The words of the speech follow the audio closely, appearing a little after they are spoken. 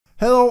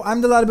Hello, I'm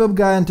the Lightbulb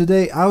guy, and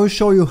today I will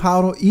show you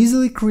how to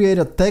easily create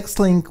a text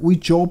link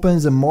which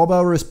opens a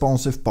mobile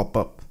responsive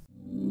pop-up.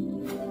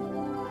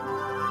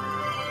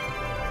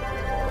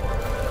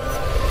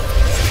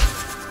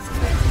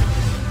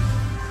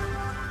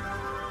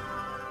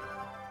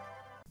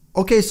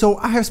 Okay, so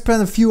I have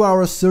spent a few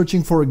hours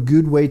searching for a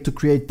good way to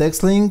create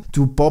text link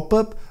to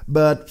pop-up,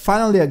 but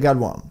finally I got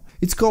one.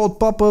 It's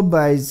called PopUp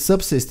by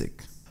Subsisting.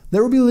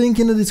 There will be a link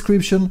in the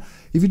description.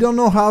 If you don't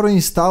know how to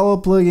install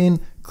a plugin,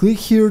 click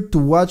here to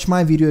watch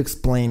my video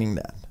explaining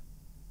that.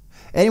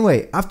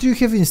 Anyway, after you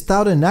have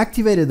installed and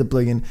activated the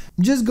plugin,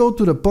 just go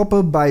to the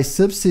PopUp by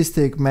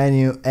Subsisting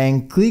menu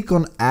and click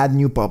on Add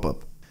New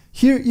Pop-up.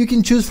 Here you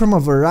can choose from a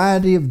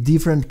variety of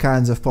different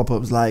kinds of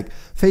pop-ups like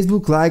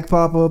Facebook like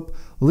pop-up,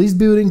 list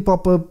building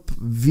pop-up,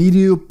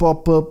 video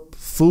pop-up,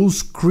 full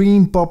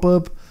screen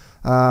pop-up,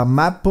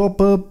 map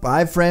pop-up,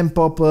 iframe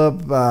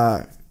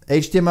pop-up,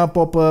 HTML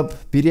pop-up,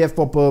 PDF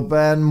pop-up,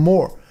 and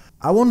more.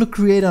 I want to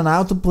create an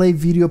autoplay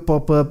video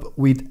pop-up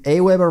with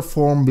Aweber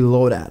form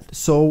below that.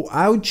 So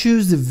I'll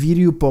choose the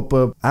video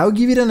pop-up, I'll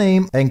give it a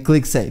name and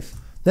click save.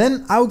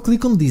 Then I'll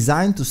click on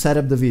design to set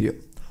up the video.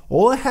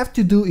 All I have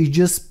to do is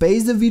just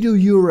paste the video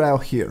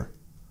URL here.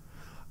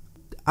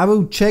 I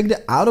will check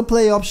the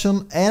autoplay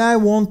option and I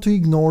want to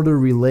ignore the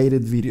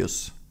related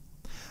videos.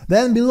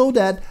 Then below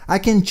that I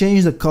can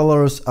change the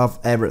colors of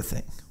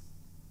everything.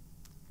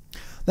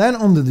 Then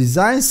on the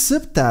design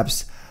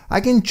subtabs, I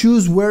can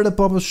choose where the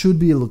pop-up should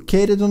be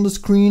located on the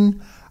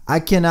screen. I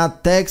can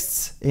add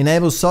texts,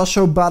 enable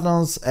social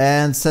buttons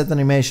and set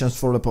animations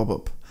for the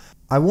pop-up.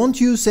 I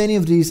won't use any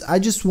of these, I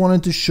just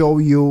wanted to show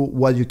you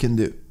what you can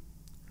do.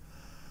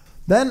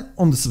 Then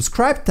on the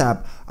subscribe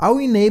tab, I'll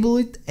enable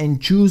it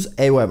and choose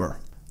Aweber.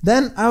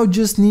 Then I'll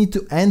just need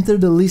to enter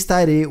the list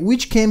ID,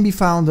 which can be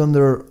found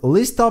under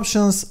list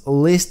options,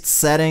 list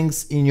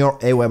settings in your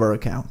Aweber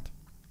account.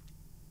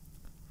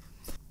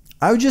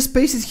 I'll just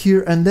paste it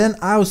here and then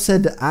I'll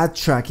set the ad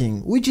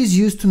tracking, which is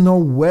used to know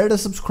where the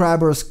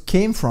subscribers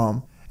came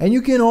from, and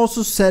you can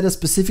also set a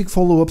specific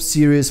follow-up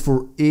series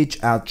for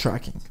each ad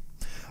tracking.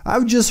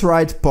 I'll just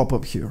write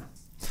pop-up here.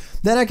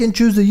 Then I can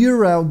choose the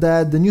URL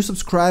that the new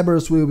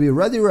subscribers will be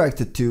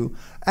redirected to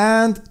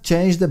and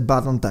change the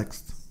button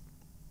text.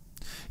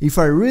 If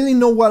I really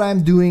know what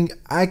I'm doing,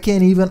 I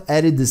can even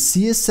edit the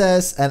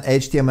CSS and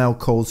HTML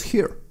codes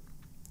here.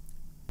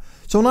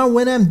 So now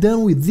when I'm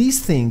done with these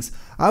things,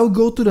 I'll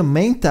go to the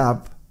main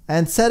tab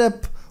and set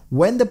up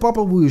when the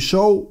pop-up will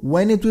show,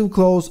 when it will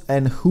close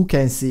and who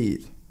can see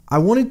it. I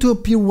want it to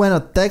appear when a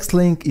text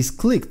link is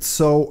clicked,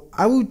 so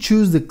I will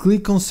choose the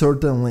click on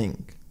certain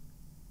link.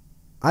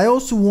 I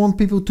also want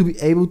people to be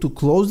able to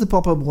close the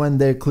pop-up when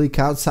they click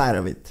outside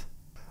of it.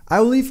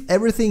 I'll leave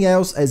everything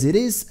else as it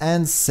is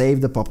and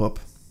save the pop-up.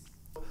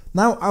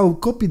 Now I'll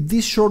copy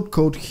this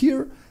shortcode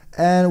here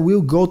and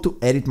we'll go to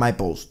edit my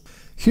post.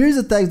 Here's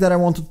the text that I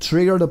want to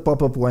trigger the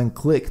pop-up when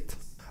clicked.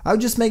 I'll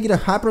just make it a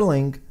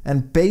hyperlink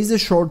and paste the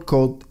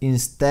shortcode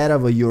instead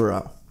of a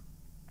URL.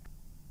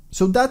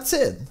 So that's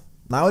it.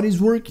 Now it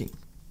is working.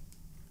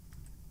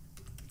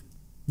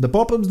 The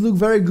pop-ups look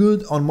very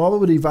good on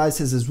mobile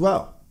devices as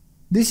well.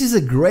 This is a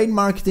great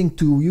marketing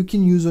tool you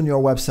can use on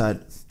your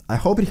website. I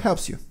hope it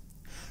helps you.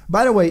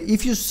 By the way,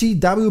 if you see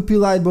WP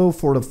Lightbulb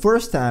for the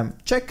first time,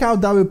 check out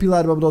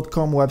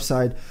wplightbulb.com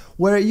website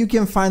where you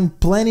can find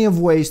plenty of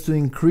ways to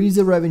increase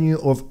the revenue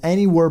of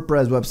any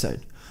WordPress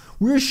website.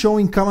 We're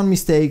showing common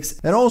mistakes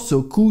and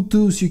also cool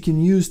tools you can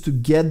use to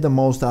get the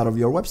most out of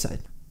your website.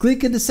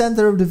 Click at the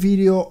center of the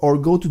video or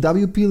go to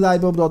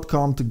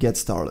wplightbulb.com to get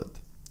started.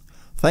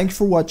 Thanks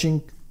for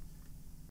watching.